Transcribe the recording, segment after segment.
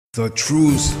The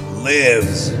truth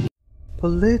lives.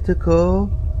 Political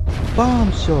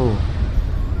Bomb Show,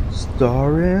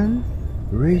 starring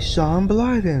Rayshawn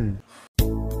Blyden.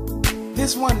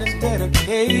 This one is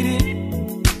dedicated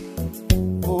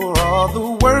for all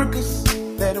the workers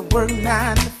that work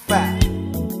 9 to 5.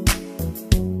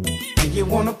 And you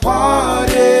wanna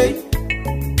party,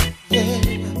 yeah.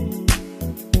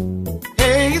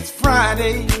 Hey, it's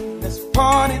Friday, let's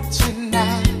party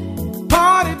tonight.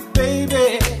 Party,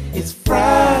 baby, it's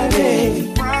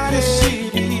Friday. Yes,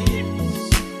 it is.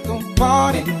 Gonna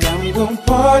party, I'm gonna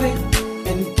party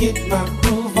and get my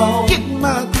groove on. Get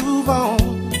my groove on.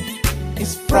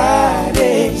 It's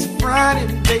Friday, baby,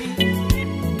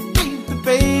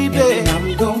 baby. And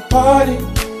I'm gonna party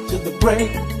till the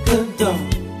break of dawn.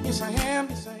 Yes, I am,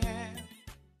 yes, I am.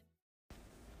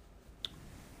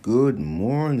 Good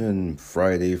morning,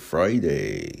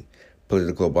 Friday.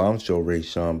 Political Bomb Show,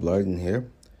 Rayshawn Blyden here.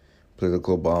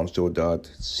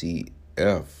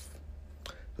 Politicalbombshow.cf.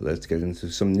 Let's get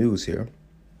into some news here.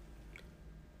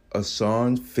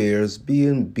 Assange fears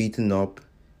being beaten up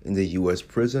in the U.S.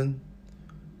 prison.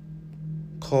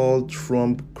 Called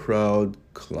Trump crowd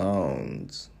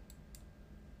clowns.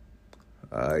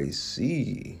 I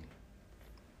see.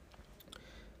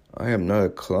 I am not a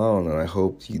clown, and I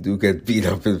hope you do get beat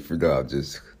up in for that.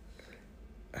 Just,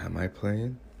 am I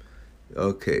playing?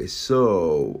 Okay,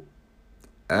 so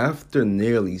after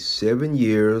nearly 7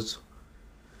 years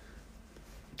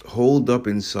holed up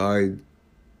inside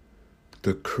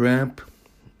the cramped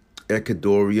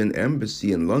Ecuadorian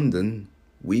embassy in London,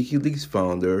 WikiLeaks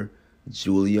founder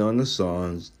Julian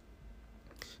Assange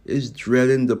is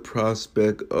dreading the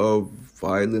prospect of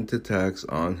violent attacks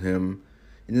on him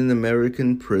in an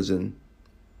American prison.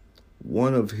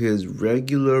 One of his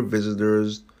regular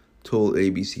visitors told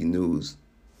ABC News,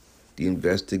 the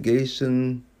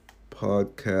investigation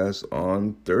podcast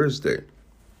on Thursday.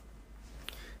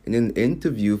 In an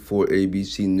interview for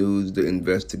ABC News, the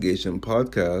investigation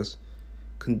podcast,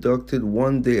 conducted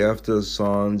one day after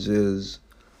Assange's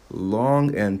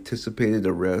long-anticipated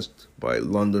arrest by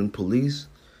London police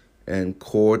and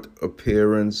court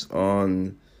appearance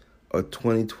on a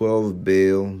 2012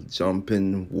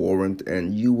 bail-jumping warrant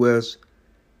and U.S.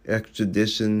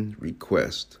 extradition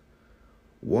request.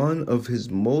 One of his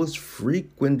most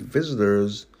frequent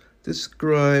visitors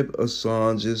described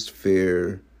Assange's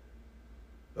fear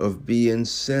of being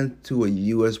sent to a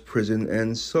U.S. prison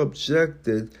and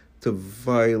subjected to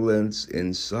violence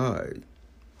inside.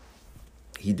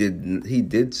 He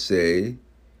did say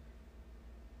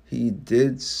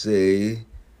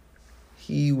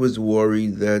he was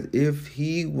worried that if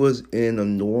he was in a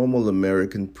normal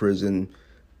American prison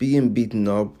being beaten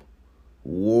up,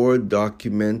 war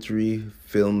documentary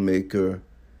filmmaker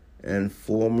and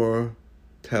former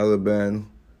Taliban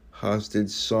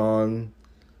hostage Sean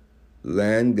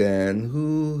Langan,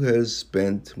 who has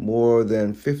spent more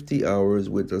than 50 hours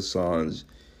with Assange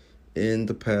in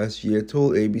the past year,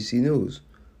 told ABC News.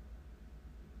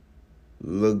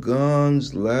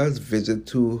 Langan's last visit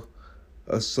to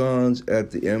Assange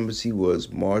at the embassy was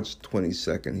March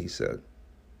 22nd, he said.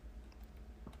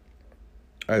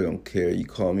 I don't care, you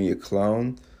call me a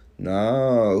clown?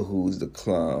 Now who's the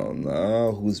clown?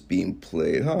 Now who's being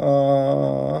played?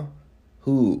 Huh?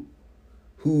 Who?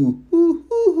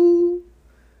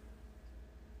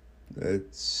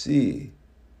 Let's see.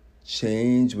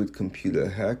 Change with computer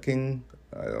hacking.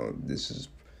 This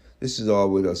is all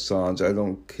with Assange. I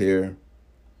don't care.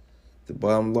 The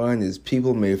bottom line is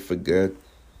people may forget.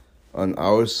 On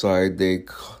our side,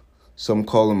 some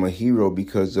call him a hero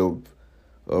because of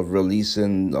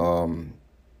releasing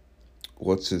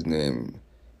what's his name,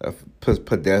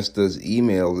 Podesta's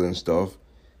emails and stuff.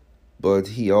 But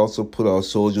he also put our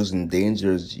soldiers in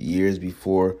danger years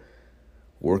before,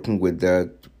 working with that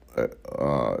I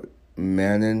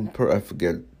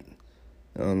forget.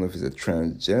 I don't know if it's a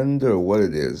transgender or what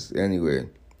it is. Anyway,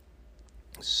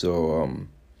 so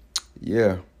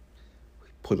yeah, we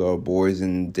put our boys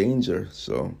in danger.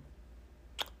 So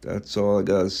that's all I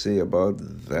gotta say about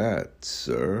that,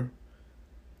 sir.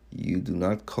 You do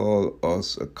not call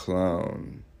us a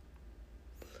clown.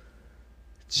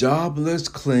 Jobless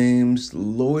claims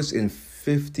lowest in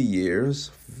 50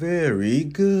 years. Very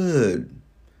good.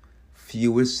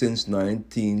 Fewest since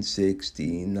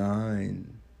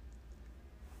 1969.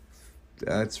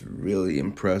 That's really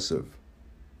impressive.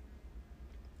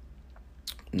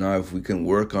 Now, if we can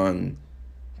work on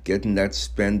getting that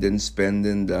spending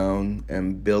down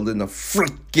and building a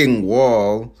freaking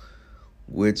wall,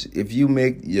 which if you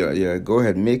make, go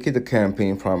ahead, make it a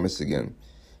campaign promise again.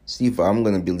 See if I'm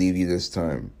going to believe you this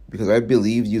time. Because I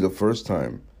believed you the first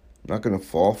time. I'm not going to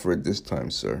fall for it this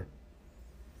time, sir.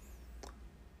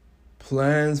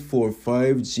 Plans for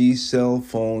 5G cell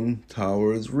phone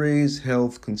towers raise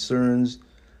health concerns.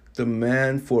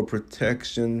 Demand for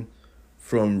protection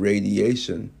from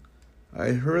radiation.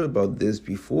 I heard about this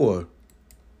before,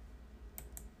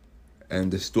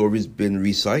 and the story's been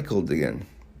recycled again.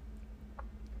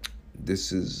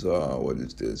 This is, what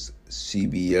is this?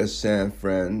 CBS San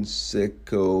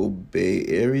Francisco Bay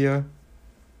Area.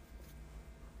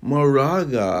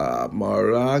 Moraga.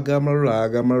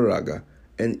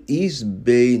 An East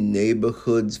Bay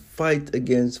neighborhood's fight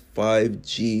against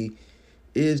 5G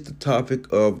is the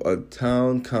topic of a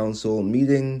town council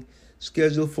meeting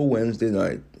scheduled for Wednesday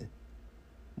night.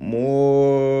 Moraga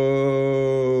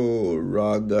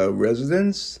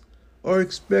residents are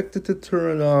expected to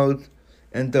turn out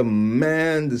and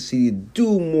demand the city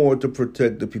do more to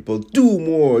protect the people. Do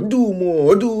more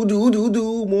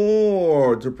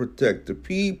to protect the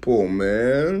people,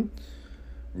 man.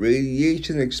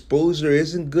 Radiation exposure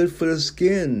isn't good for the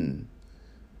skin.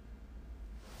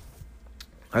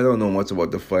 I don't know much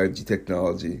about the 5G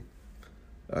technology.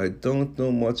 I don't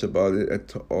know much about it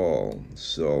at all.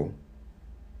 So,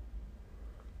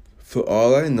 for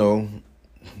all I know,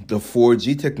 the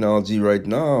 4G technology right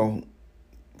now,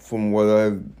 from what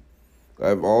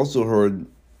I've also heard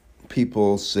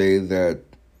people say that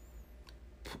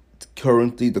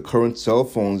the current cell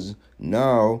phones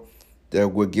now, that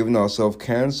we're giving ourselves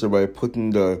cancer by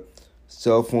putting the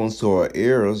cell phones to our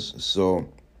ears. So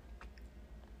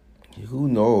who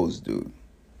knows, dude?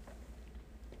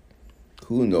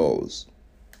 Who knows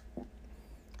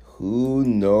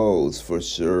for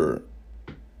sure?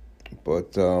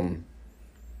 But I'm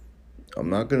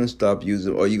not gonna stop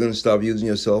using. Are you gonna stop using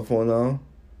your cell phone now?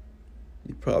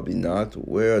 You're probably not.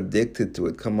 We're addicted to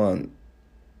it. Come on.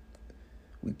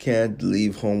 We can't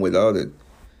leave home without it.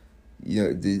 You know,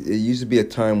 it used to be a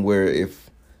time where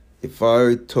if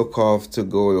I took off to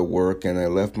go to work and I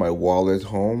left my wallet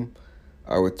home,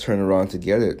 I would turn around to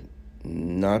get it.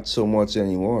 Not so much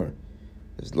anymore.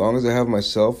 As long as I have my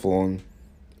cell phone,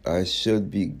 I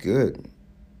should be good.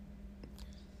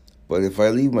 But if I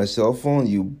leave my cell phone,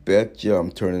 you betcha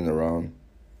I'm turning around.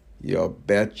 You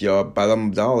betcha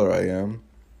bottom dollar I am.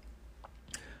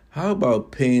 How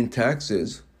about paying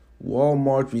taxes?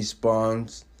 Walmart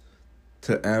responds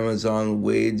to Amazon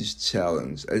wage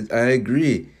challenge. I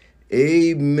agree.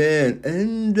 Amen.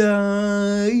 And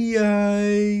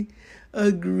I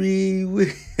agree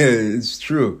with it. It's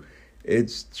true.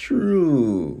 It's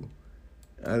true.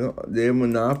 They're a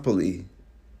monopoly.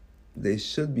 They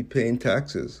should be paying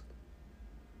taxes.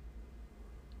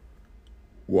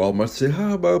 Walmart said,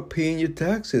 how about paying your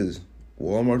taxes?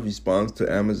 Walmart responds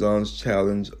to Amazon's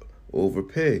challenge over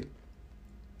pay.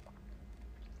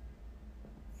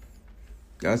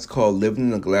 That's called living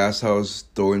in a glass house,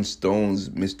 throwing stones,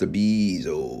 Mr.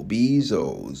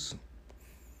 Bezos.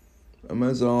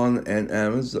 Amazon and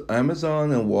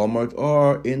Walmart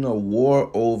are in a war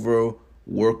over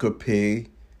worker pay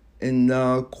and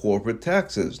now corporate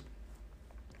taxes,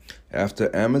 after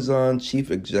Amazon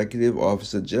Chief Executive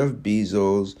Officer Jeff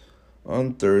Bezos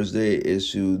on Thursday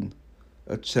issued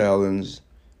a challenge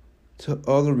to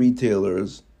other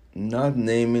retailers, not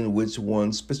naming which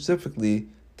ones specifically,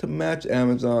 to match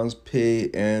Amazon's pay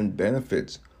and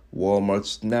benefits. Walmart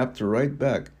snapped right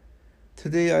back.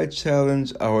 Today I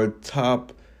challenge our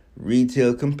top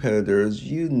retail competitors,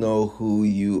 you know who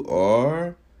you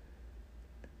are,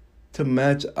 to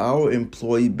match our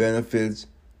employee benefits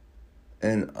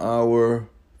and our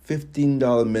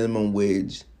 $15 minimum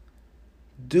wage.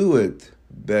 Do it.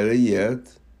 Better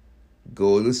yet,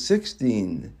 go to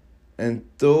 16 and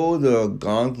throw the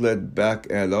gauntlet back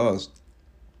at us.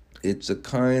 It's a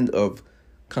kind of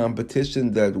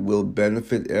competition that will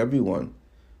benefit everyone,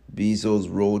 Bezos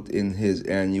wrote in his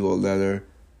annual letter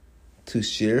to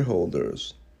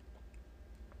shareholders.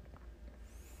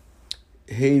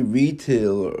 Hey,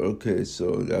 retailer. Okay,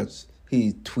 so that's,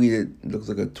 he tweeted, looks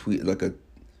like a tweet,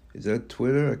 is that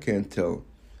Twitter? I can't tell.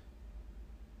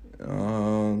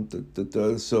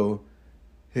 So,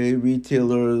 hey,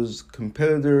 retailers,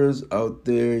 competitors out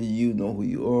there, you know who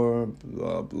you are,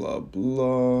 blah, blah,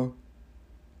 blah.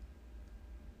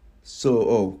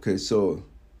 So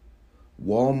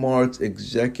Walmart's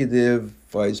Executive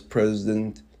Vice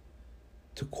President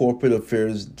to Corporate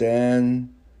Affairs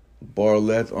Dan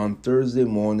Bartlett on Thursday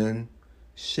morning,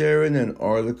 sharing an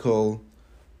article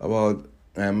about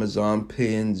Amazon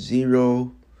paying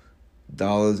 $0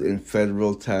 in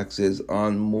federal taxes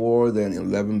on more than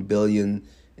 $11 billion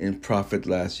in profit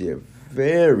last year.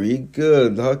 Very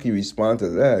good. How can you respond to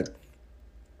that?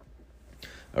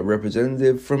 A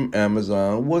representative from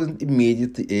Amazon wasn't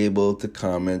immediately able to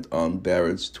comment on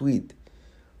Barrett's tweet.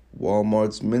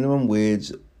 Walmart's minimum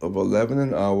wage of $11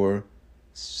 an hour,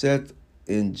 set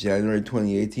in January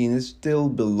 2018, is still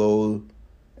below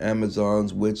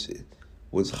Amazon's, which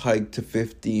was hiked to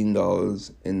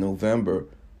 $15 in November.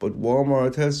 But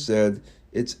Walmart has said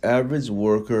its average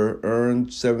worker earned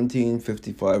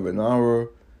 $17.55 an hour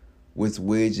with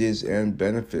wages and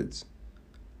benefits.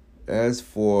 As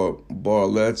for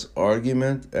Bartlett's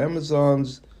argument,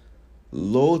 Amazon's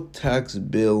low tax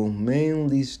bill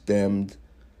mainly stemmed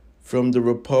from the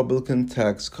Republican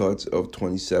tax cuts of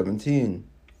 2017,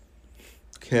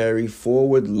 carry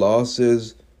forward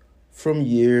losses from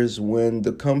years when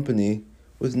the company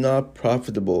was not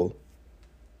profitable,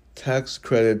 tax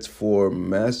credits for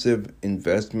massive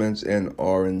investments in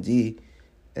R&D,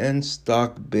 and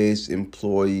stock-based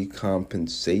employee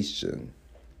compensation.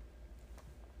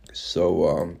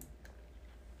 So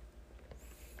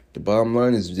the bottom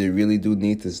line is they really do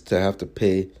need to have to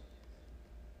pay,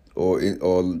 or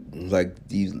like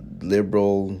these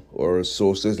liberal or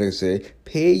socialists, like say,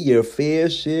 pay your fair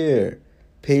share,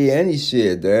 pay any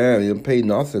share. Damn, you don't pay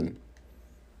nothing.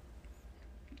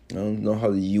 I don't know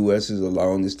how the U.S. is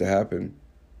allowing this to happen.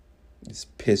 It's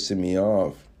pissing me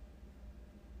off.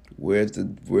 Where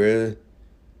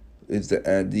is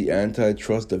the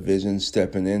antitrust division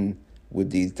stepping in with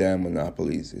these damn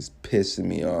monopolies? It's pissing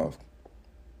me off.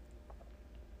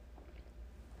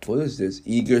 What is this?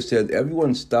 Eager said,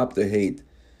 everyone stop the hate.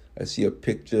 I see a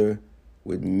picture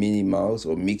with Minnie Mouse,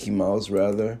 or Mickey Mouse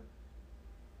rather.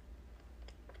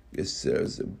 It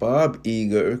says, Bob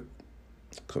Eager,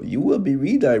 you will be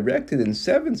redirected in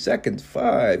 7 seconds.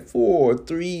 5, 4,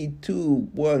 3, 2,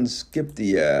 1, skip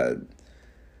the ad.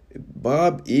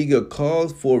 Bob Eager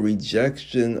called for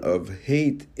rejection of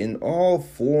hate in all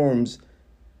forms.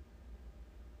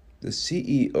 The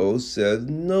CEO says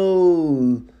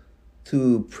no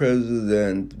to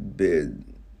president bid.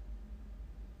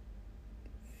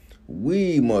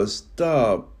 We must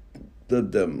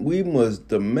we must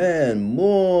demand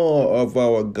more of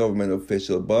our government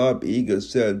official, Bob Eager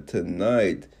said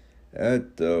tonight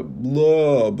at the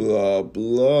blah, blah,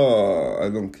 blah. I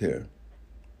don't care.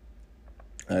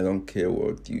 I don't care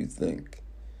what you think.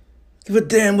 Give a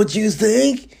damn what you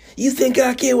think? You think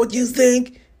I care what you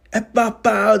think? Pop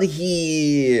out of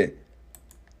here.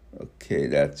 Okay,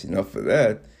 that's enough of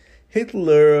that.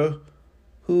 Hitler,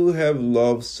 who have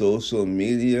loved social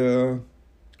media,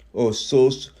 or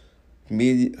social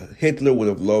media, Hitler would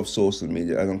have loved social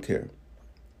media. I don't care.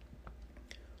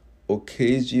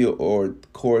 Ocasio or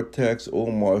Cortex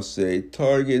Omar say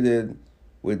targeted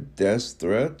with death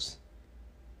threats.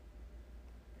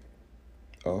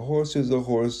 A horse is a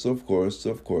horse, of course,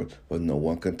 but no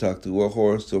one can talk to a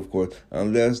horse, of course,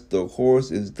 unless the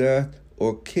horse is that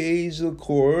Ocasio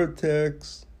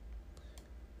Cortex.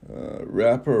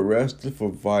 Rapper arrested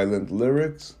for violent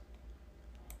lyrics.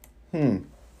 This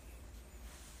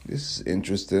is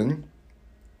interesting.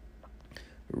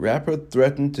 Rapper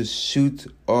threatened to shoot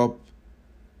up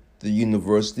the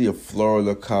University of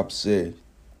Florida, cops say.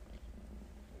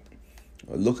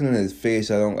 Looking at his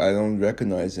face, I don't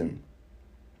recognize him.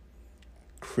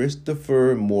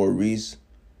 Christopher Maurice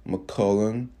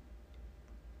McCullen.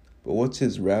 But what's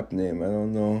his rap name? I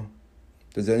don't know.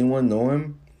 Does anyone know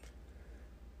him?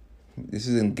 This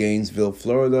is in Gainesville,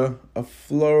 Florida. A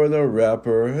Florida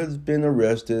rapper has been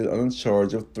arrested on a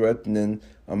charge of threatening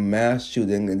a mass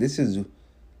shooting. And this is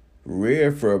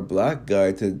rare for a black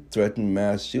guy to threaten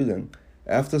mass shooting.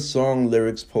 After song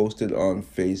lyrics posted on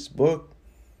Facebook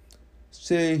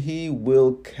say he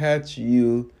will catch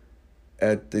you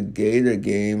at the Gator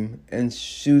game and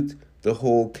shoot the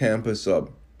whole campus up.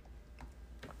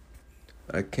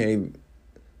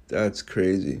 That's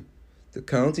crazy. The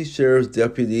county sheriff's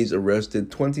deputies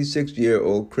arrested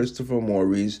 26-year-old Christopher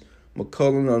Maurice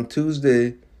McCullen on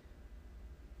Tuesday.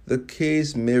 The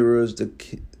case mirrors the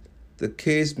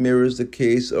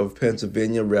case of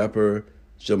Pennsylvania rapper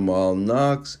Jamal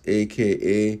Knox,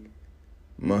 aka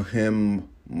Mahem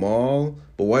Mal.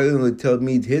 But why don't they tell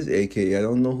me his aka? I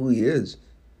don't know who he is.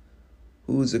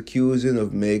 Who's accusing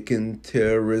of making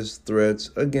terrorist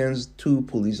threats against 2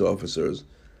 police officers.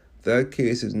 That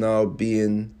case is now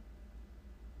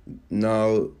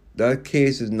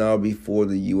before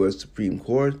the U.S. Supreme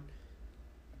Court.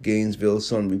 Gainesville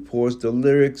Sun reports the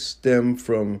lyrics stem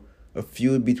from a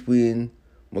feud between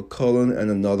McCullen and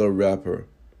another rapper,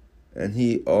 and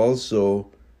he also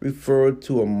referred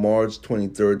to a March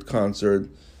 23rd concert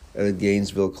at a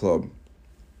Gainesville club.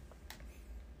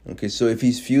 Okay, so if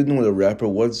he's feuding with a rapper,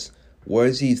 why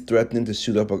is he threatening to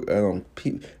shoot up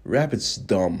rap is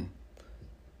dumb.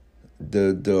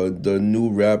 the new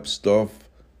rap stuff,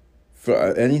 for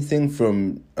anything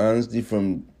from honestly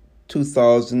from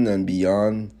 2000 and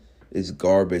beyond is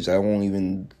garbage. I won't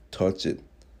even touch it.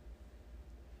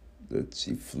 Let's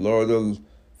see,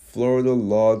 Florida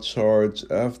law charge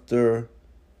after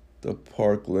the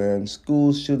Parkland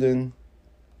school shooting.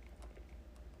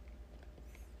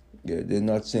 Yeah, they're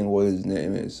not saying what his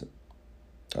name is.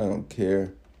 I don't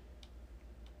care.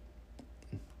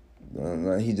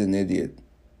 No, he's an idiot.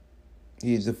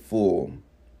 He's a fool.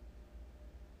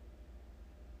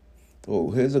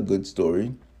 Oh, here's a good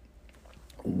story.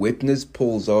 Witness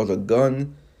pulls out a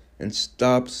gun and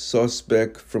stops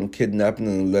suspect from kidnapping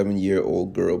an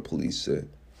 11-year-old girl, police say.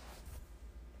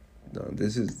 No,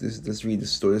 this. Let's read the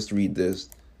story. Let's read this.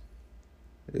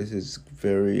 This is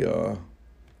very good.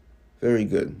 Very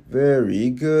good.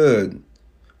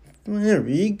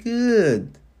 Very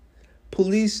good.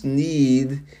 Police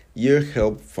need your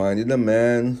help finding a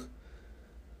man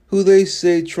who they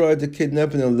say tried to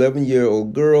kidnap an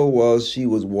 11-year-old girl while she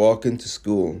was walking to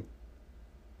school.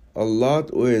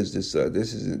 Where is this at?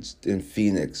 This is in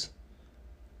Phoenix.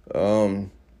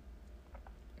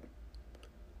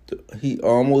 He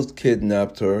almost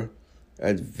kidnapped her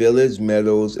at Village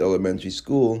Meadows Elementary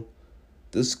School.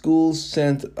 The school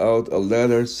sent out a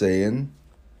letter saying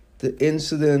the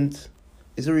incident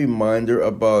is a reminder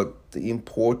about the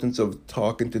importance of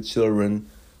talking to children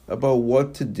about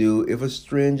what to do if a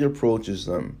stranger approaches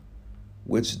them,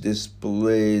 which is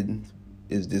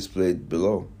displayed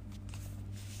below.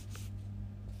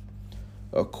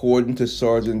 According to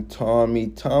Sergeant Tommy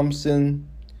Thompson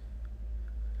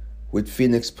with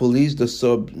Phoenix Police, the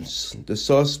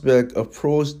suspect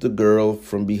approached the girl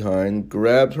from behind,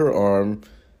 grabbed her arm,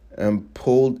 and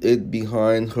pulled it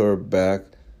behind her back,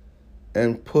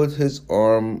 and put his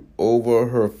arm over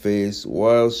her face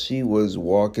while she was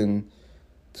walking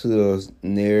to the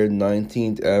near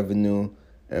 19th Avenue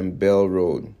and Bell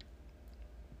Road.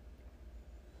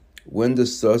 When the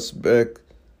suspect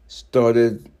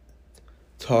started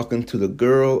talking to the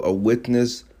girl, a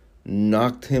witness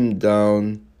knocked him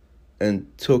down and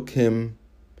took him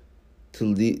to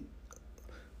leave.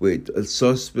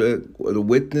 The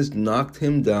witness knocked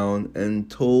him down and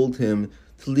told him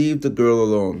to leave the girl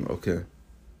alone. Okay.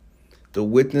 The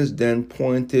witness then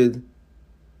pointed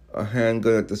a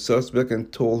handgun at the suspect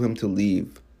and told him to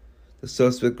leave. The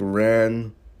suspect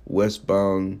ran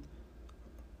westbound.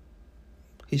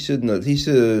 He should have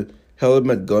held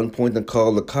him at gunpoint and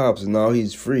called the cops, and now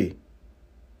he's free.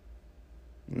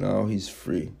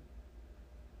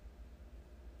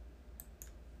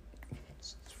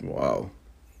 Wow.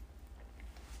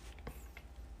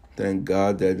 Thank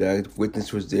God that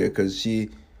witness was there, because she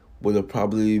would have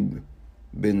probably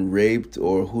been raped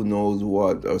or who knows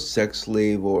what, a sex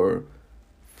slave or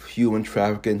human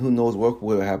trafficking. Who knows what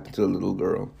would have happened to the little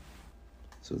girl.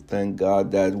 So thank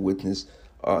God that witness,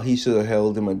 he should have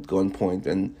held him at gunpoint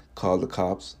and called the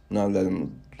cops, not let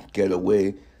him get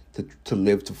away to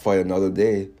live to fight another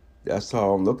day. That's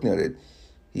how I'm looking at it.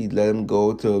 He let him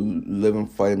go to live and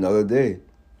fight another day.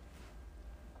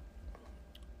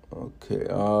 Okay,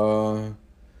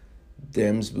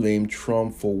 Dems blame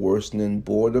Trump for worsening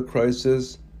border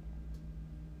crisis.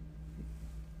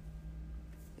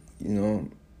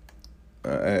 I'm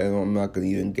not going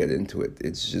to even get into it.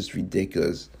 It's just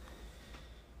ridiculous.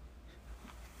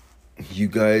 You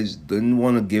guys didn't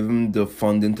want to give him the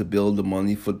funding to build the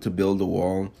money to build the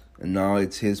wall, and now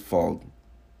it's his fault.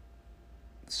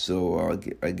 So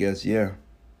I guess, yeah,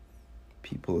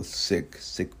 people are sick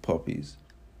puppies.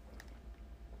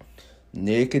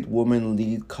 Naked woman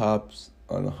lead cops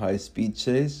on a high-speed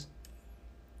chase.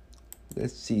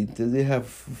 Let's see, do they have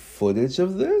footage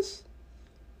of this?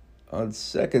 On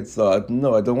second thought,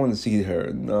 no, I don't want to see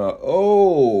her. No.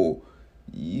 Oh,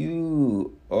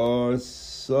 you are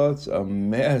such a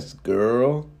mess,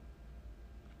 girl.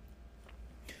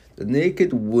 The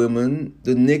naked women,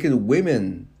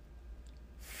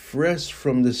 fresh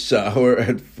from the shower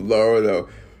at Florida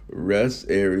rest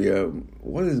area.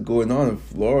 What is going on in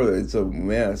Florida? It's a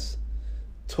mess.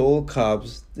 Told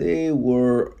cops they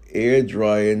were air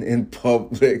drying in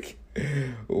public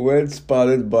when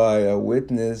spotted by a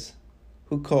witness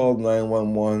who called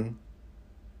 911.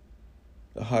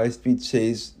 A high-speed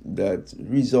chase that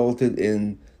resulted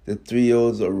in the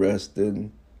trios arrested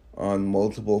on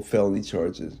multiple felony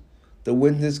charges. The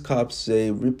witness, cops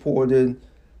say, reported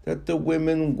that the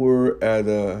women were at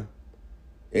a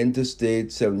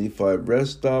Interstate 75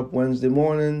 rest stop Wednesday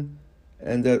morning,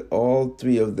 and that all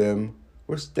three of them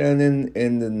were standing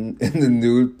in the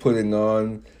nude putting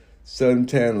on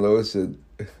suntan lotion.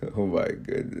 Oh my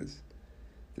goodness.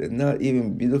 They're not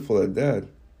even beautiful at that.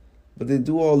 But they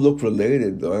do all look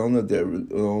related, though. I don't know if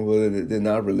whether they're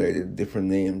not related, different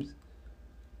names.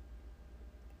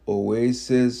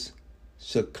 Oasis,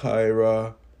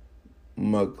 Shakira,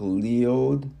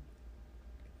 McLeod,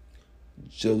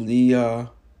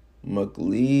 Jalea,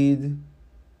 McLeod,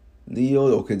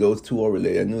 Leo. Okay, those two are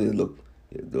related. I knew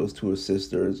those two are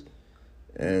sisters.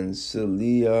 And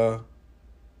Celia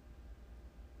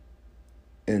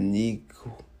and Nick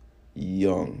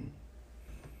Young.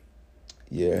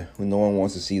 Yeah, no one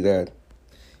wants to see that.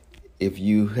 If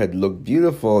you had looked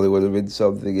beautiful, it would have been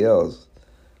something else.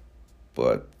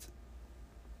 But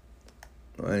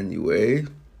anyway,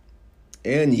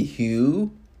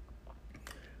 anywho,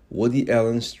 Woody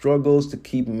Allen struggles to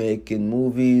keep making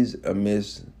movies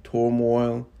amidst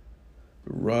turmoil.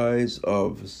 Rise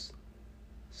of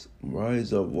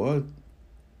what?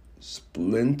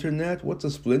 Splinternet? What's a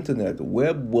splinternet?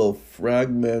 Web will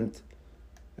fragment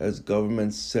as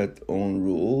governments set own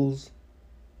rules.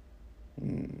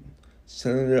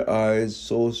 Senator eyes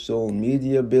social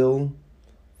media bill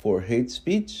for hate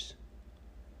speech.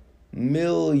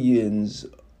 Millions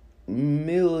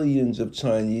of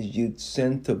Chinese youth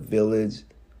sent to village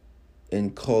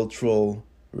in cultural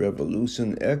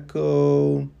revolution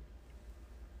echo.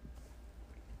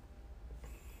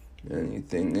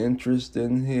 Anything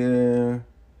interesting here?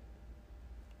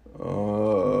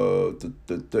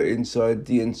 The inside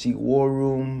DNC war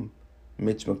room.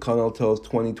 Mitch McConnell tells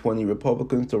 2020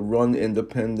 Republicans to run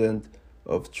independent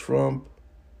of Trump.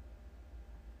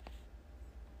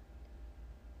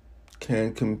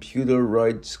 Can computer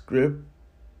write script?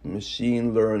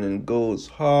 Machine learning goes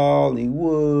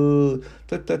Hollywood.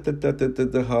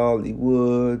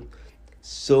 Hollywood.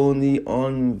 Sony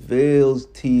unveils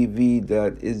TV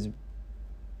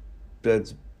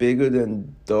that's bigger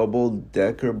than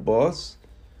double-decker bus.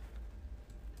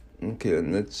 Okay,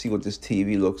 and let's see what this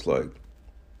TV looks like.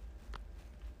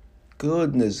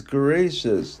 Goodness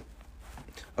gracious.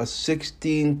 A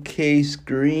 16K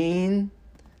screen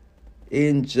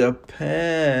in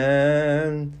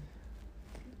Japan.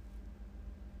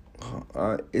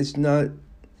 It's not,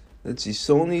 let's see,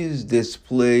 Sony's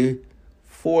display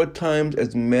 4 times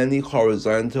as many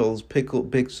horizontal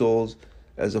pixels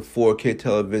as a 4K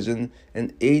television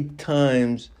and 8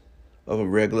 times of a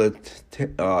regular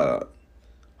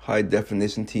high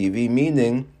definition TV,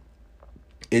 meaning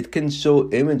it can show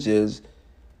images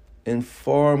in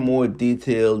far more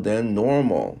detail than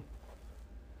normal.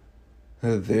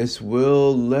 This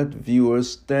will let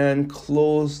viewers stand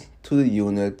close to the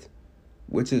unit,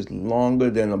 which is longer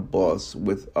than a bus,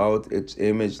 without its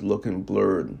image looking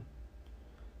blurred.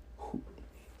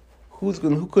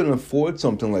 Who couldn't afford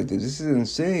something like this? This is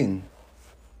insane.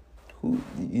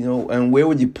 And where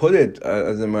would you put it?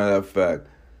 As a matter of fact,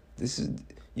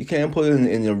 you can't put it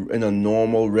in a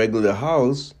normal regular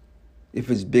house.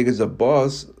 If it's big as a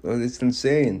bus, it's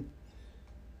insane.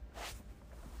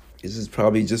 This is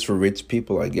probably just for rich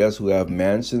people, I guess, who have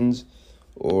mansions,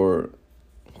 or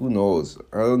who knows?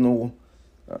 I don't know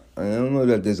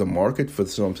that there's a market for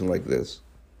something like this.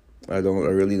 I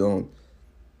really don't.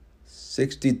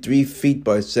 63 feet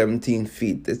by 17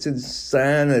 feet. That's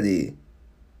insanity.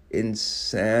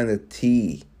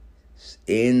 Insanity.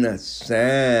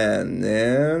 Insane,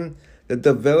 man. The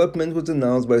development was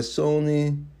announced by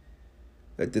Sony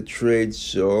at the trade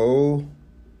show.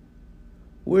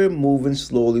 We're moving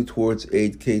slowly towards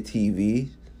 8K TV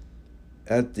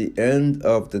at the end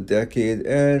of the decade,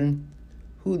 and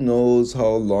who knows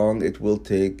how long it will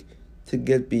take to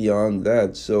get beyond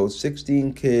that. So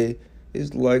 16K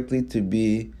is likely to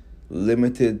be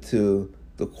limited to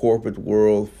the corporate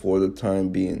world for the time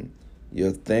being.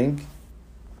 You think?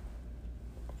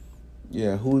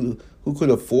 Yeah, who could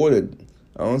afford it?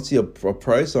 I don't see a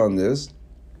price on this.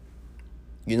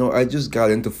 I just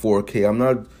got into 4K. I'm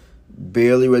not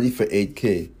barely ready for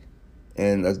 8K.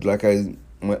 And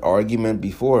my argument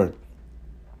before,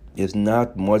 there's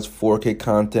not much 4K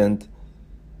content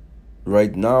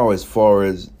right now as far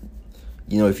as,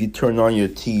 if you turn on your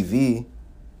TV,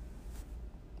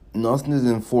 nothing is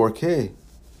in 4K.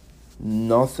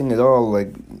 Nothing at all,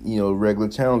 regular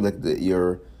channels, like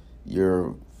your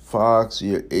Fox,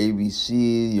 your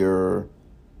ABC, your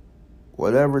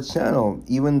whatever channel,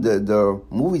 even the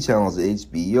movie channels,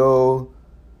 HBO,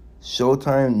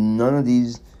 Showtime, none of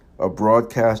these are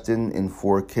broadcasting in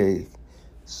 4K.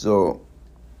 So,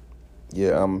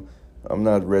 yeah, I'm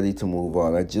not ready to move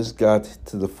on. I just got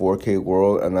to the 4K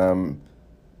world, and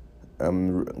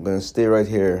I'm gonna stay right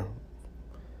here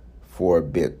for a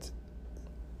bit.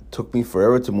 It took me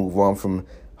forever to move on from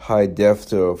high def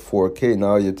to 4K.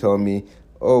 Now you're telling me,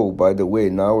 oh, by the way,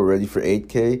 now we're ready for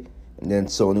 8K, and then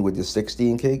Sony with the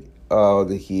 16K.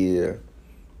 out of here.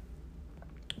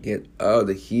 Get out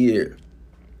of here.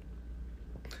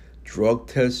 Drug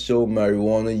tests show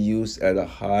marijuana use at a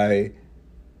high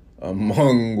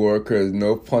among workers.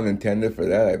 No pun intended for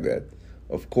that, I bet.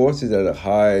 Of course it's at a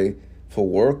high for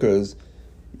workers.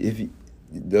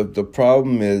 The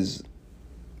problem is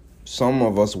some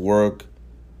of us work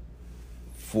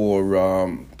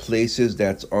for places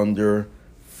that's under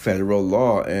federal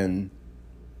law, and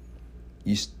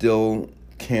you still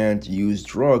can't use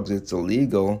drugs. It's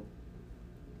illegal,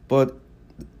 but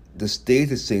the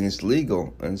state is saying it's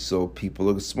legal, and so people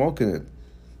are smoking it.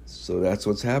 So that's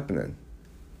what's happening.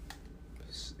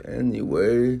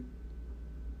 Anyway,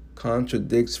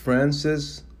 contradicts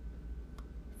Francis.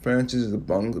 Francis is the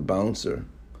bouncer.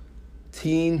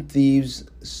 Teen thieves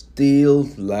steal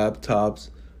laptops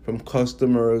from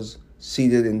customers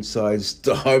seated inside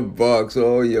Starbucks.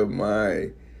 Oh, yeah,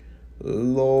 my.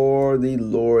 Lordy,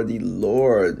 lordy,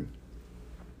 lord.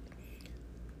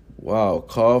 Wow,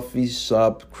 coffee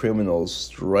shop criminals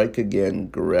strike again,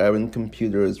 grabbing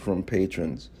computers from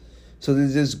patrons. So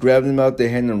they just grab them out their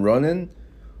hand and running?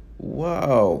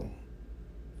 Wow.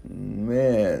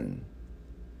 Man.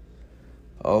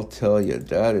 I'll tell you,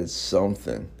 that is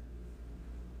something.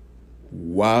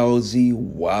 Wowzy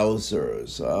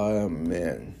wowzers. Ah,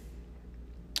 man.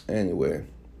 Anyway,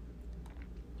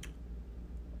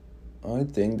 I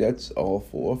think that's all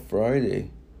for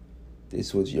Friday.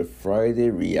 This was your Friday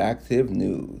Reactive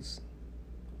News.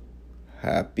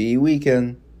 Happy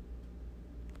weekend.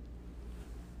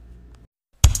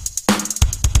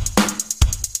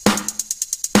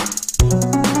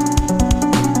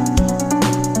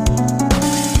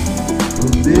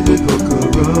 Political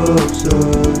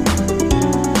corruption,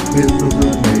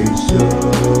 misinformation.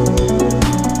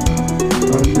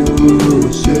 A new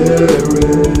sheriff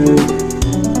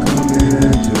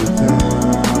coming to town.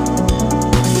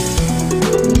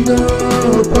 The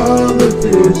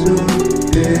politician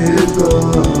is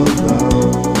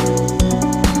alone.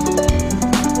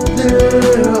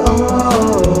 They're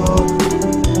all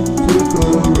too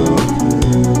corrupted.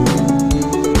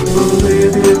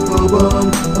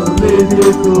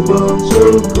 Political bomb, so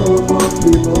come on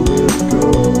people, let's go.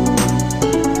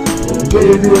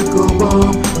 Political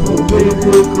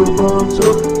bomb, so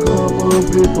come on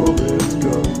people, let's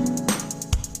go.